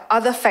that there are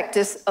other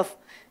factors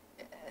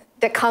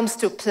that comes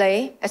to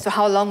play as to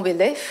how long we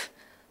live,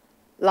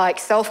 like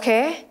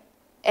self-care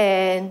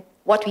and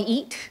what we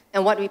eat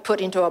and what we put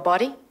into our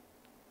body.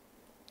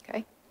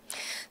 Okay?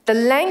 The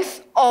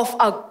length of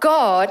our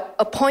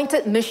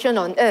God-appointed mission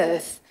on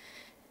earth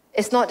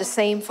is not the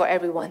same for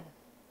everyone.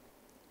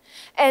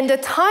 And the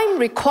time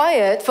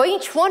required for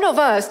each one of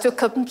us to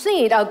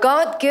complete our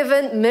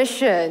God-given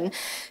mission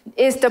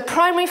is the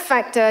primary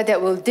factor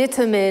that will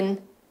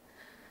determine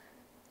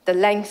the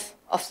length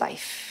of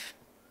life.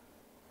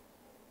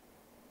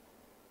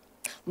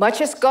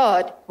 Much as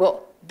God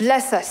will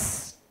bless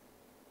us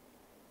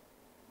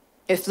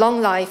with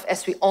long life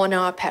as we honor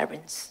our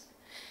parents.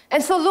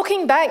 And so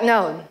looking back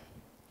now,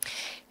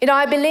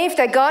 I believe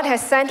that God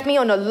has sent me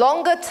on a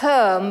longer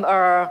term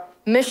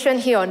mission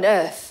here on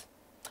earth.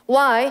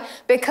 Why?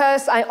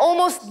 Because I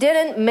almost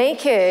didn't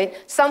make it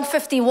some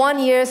 51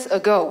 years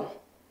ago.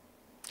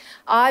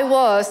 I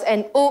was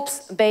an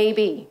oops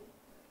baby.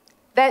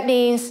 That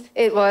means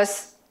it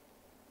was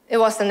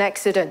an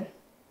accident.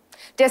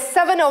 There's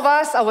 7 of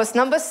us, I was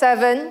number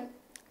 7.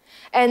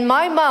 And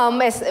my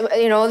mom, as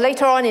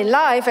later on in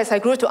life, as I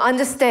grew to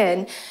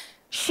understand,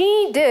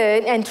 She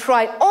did and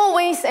tried all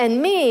ways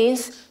and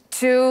means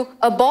to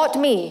abort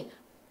me,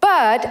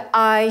 but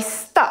I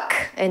stuck,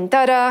 and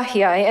ta-da,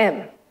 here I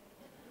am.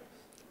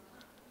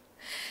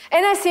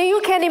 And as you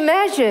can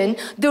imagine,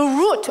 the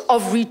root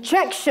of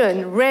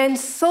rejection ran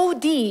so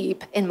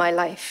deep in my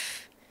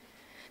life.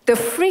 The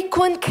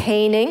frequent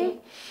caning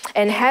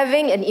and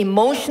having an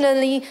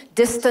emotionally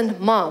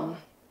distant mom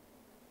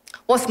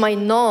was my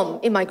norm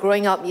in my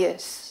growing up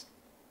years.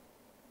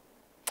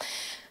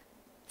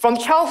 From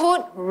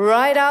childhood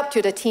right up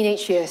to the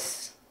teenage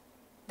years,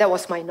 that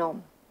was my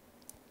norm.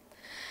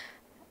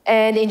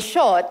 And in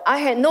short, I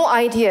had no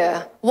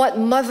idea what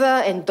mother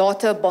and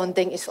daughter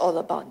bonding is all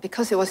about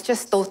because it was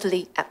just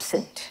totally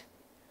absent.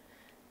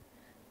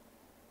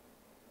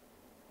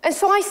 And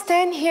so I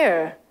stand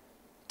here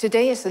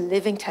today as a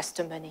living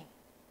testimony.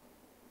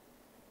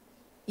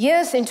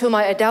 Years into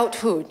my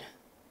adulthood,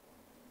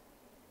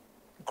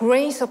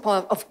 grace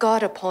of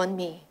God upon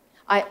me,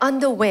 I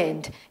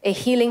underwent a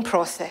healing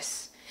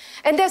process.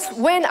 And that's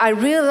when I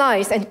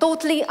realized and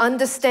totally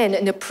understand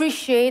and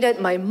appreciated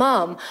my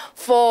mom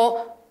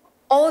for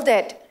all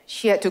that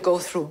she had to go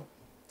through.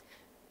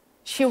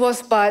 She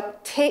was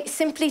but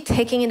simply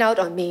taking it out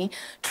on me,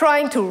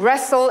 trying to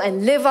wrestle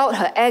and live out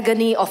her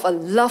agony of a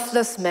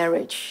loveless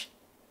marriage.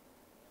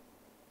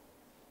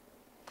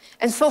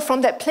 And so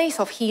from that place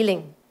of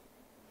healing,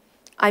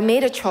 I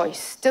made a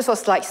choice. This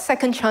was like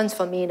second chance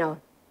for me now.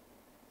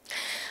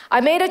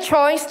 I made a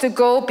choice to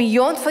go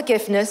beyond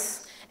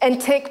forgiveness and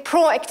take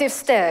proactive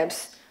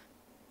steps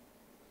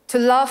to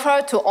love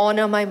her, to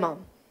honor my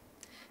mom.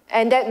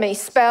 And that may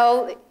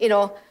spell,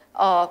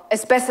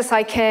 as best as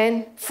I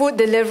can, food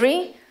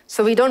delivery.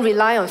 So we don't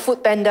rely on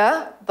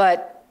Foodpanda,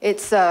 but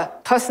it's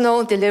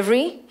personal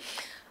delivery,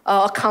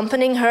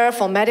 accompanying her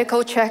for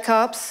medical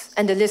checkups,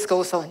 and the list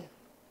goes on.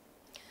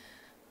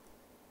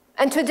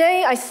 And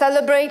today I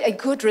celebrate a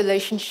good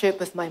relationship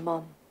with my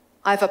mom.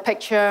 I have a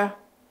picture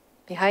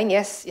behind,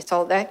 yes, it's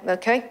all there,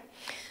 okay?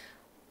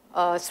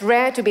 It's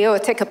rare to be able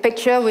to take a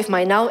picture with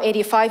my now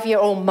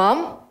 85-year-old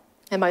mom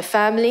and my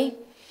family.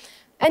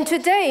 And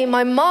today,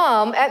 my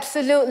mom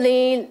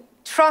absolutely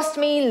trusts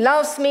me,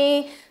 loves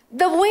me,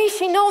 the way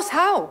she knows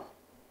how.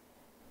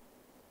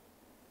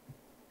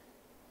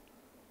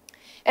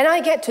 And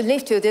I get to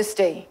live to this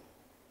day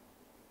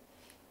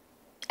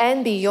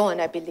and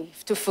beyond, I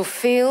believe, to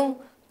fulfill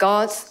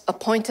God's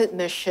appointed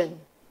mission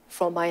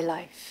for my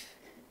life.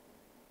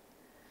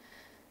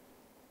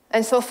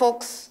 And so,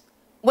 folks,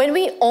 when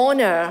we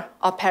honor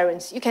our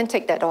parents, you can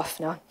take that off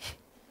now.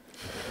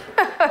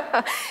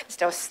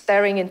 Still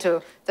staring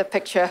into the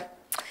picture.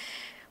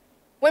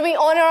 When we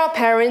honor our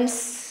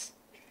parents,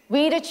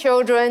 we the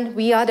children,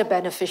 we are the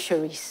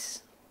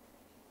beneficiaries.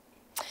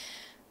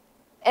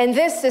 And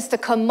this is the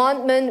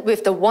commandment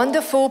with the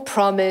wonderful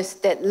promise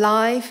that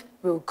life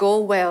will go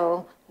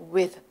well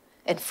with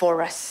and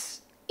for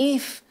us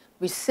if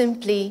we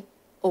simply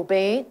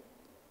obey it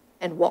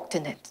and walked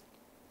in it.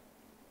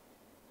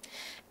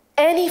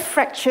 Any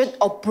fractured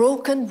or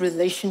broken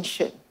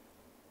relationship,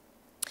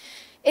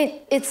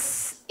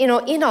 it's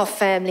in our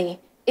family,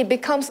 it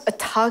becomes a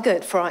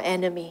target for our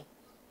enemy.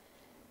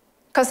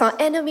 Because our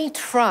enemy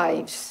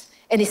thrives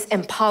and is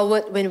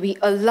empowered when we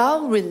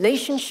allow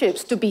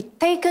relationships to be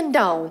taken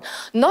down,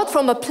 not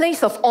from a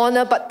place of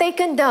honor, but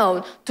taken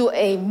down to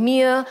a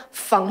mere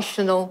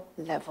functional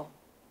level.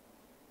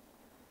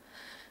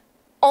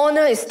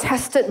 Honor is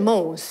tested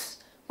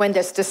most when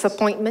there's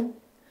disappointment,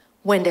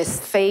 when there's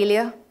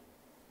failure,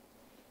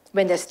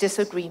 when there's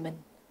disagreement.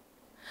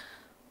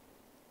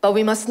 But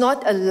we must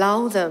not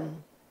allow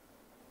them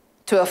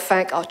to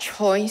affect our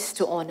choice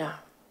to honor.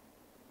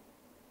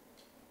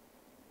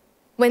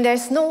 When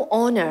there's no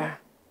honor,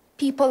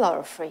 people are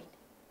afraid.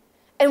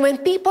 And when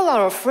people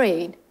are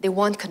afraid, they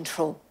want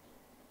control.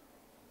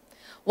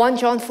 1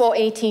 John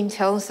 4:18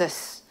 tells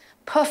us,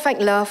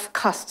 perfect love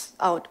casts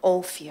out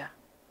all fear.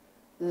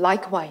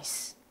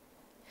 Likewise,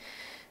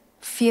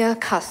 fear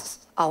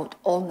casts out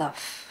all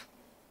love.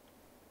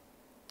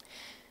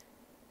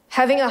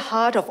 Having a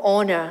heart of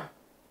honor,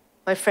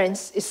 my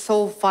friends, is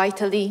so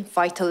vitally,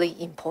 vitally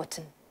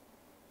important.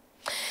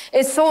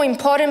 It's so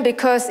important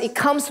because it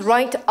comes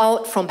right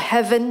out from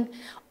heaven.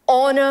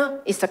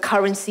 Honor is the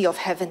currency of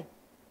heaven.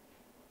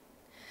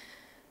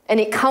 And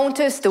it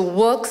counters the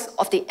works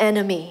of the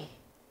enemy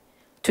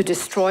to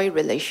destroy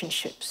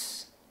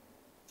relationships.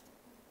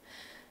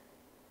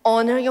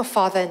 Honor your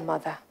father and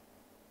mother.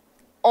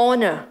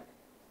 Honor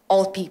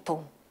all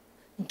people.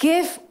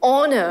 Give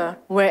honor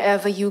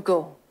wherever you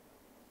go.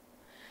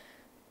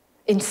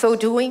 In so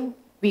doing,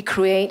 we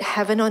create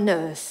heaven on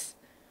earth.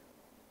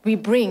 We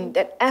bring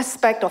that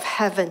aspect of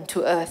heaven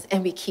to earth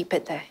and we keep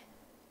it there.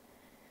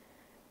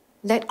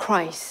 Let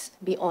Christ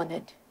be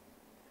honored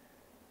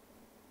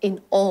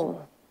in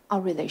all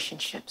our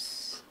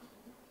relationships.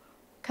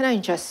 Can I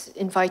just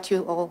invite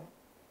you all,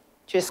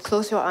 just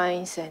close your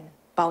eyes and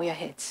bow your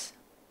heads.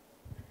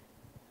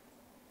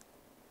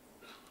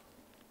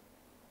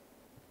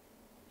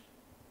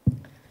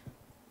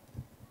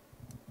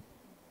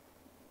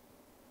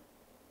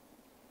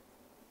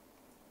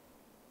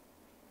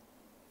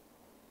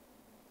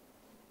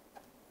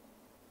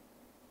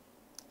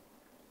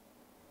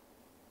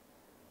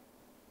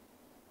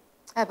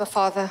 Abba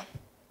Father,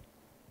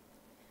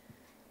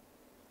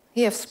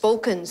 you have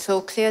spoken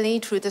so clearly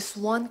through this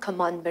one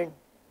commandment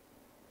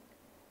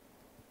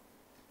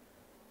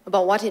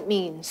about what it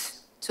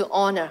means to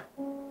honor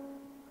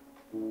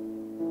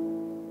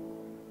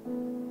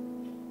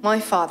my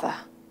father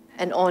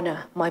and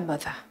honor my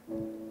mother.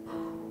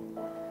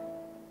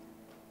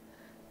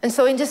 And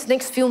so in this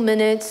next few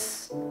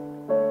minutes,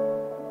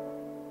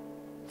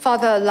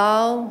 Father,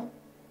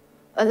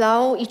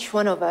 allow each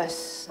one of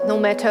us, no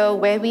matter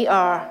where we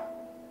are,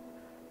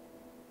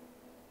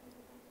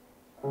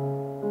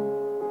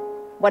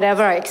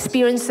 whatever our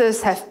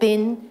experiences have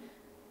been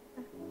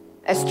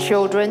as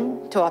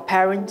children to our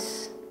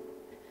parents,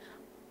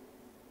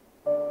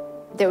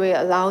 that we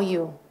allow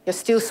you, your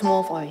still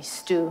small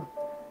voice, to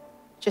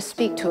just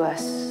speak to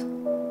us,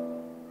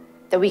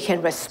 that we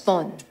can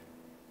respond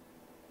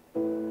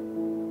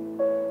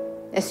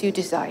as you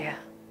desire.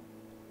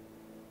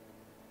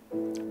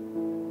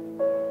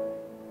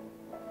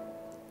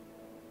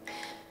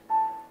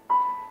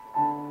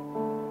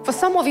 For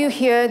some of you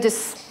here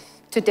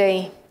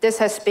today, this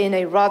has been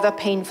a rather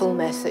painful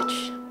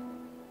message.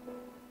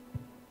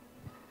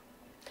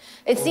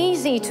 It's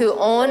easy to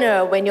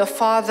honor when your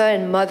father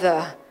and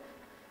mother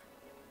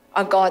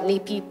are godly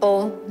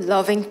people,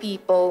 loving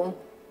people.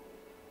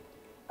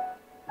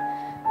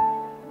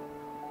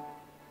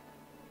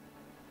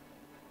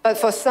 But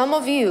for some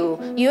of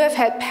you, you have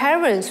had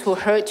parents who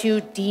hurt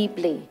you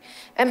deeply,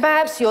 and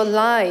perhaps your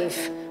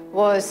life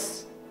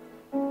was,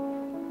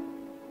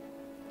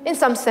 in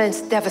some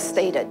sense,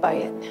 devastated by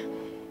it.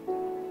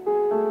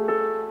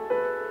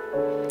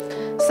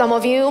 Some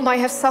of you might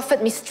have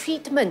suffered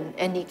mistreatment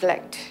and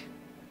neglect,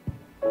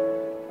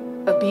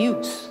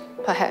 abuse,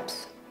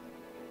 perhaps,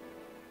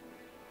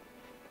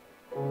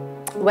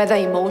 whether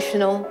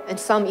emotional and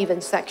some even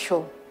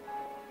sexual.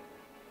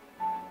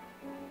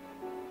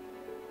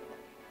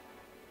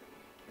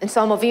 And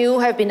some of you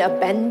have been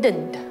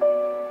abandoned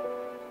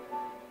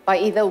by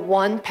either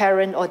one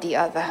parent or the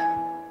other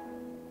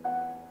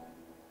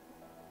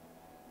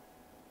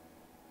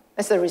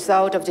as a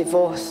result of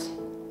divorce.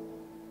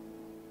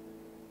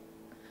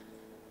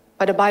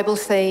 But the Bible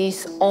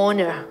says,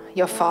 honor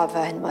your father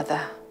and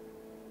mother.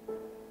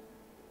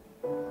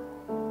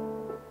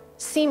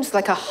 Seems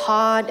like a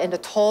hard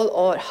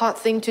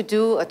thing to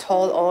do, a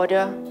tall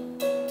order,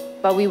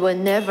 but we were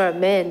never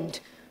meant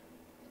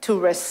to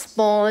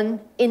respond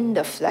in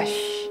the flesh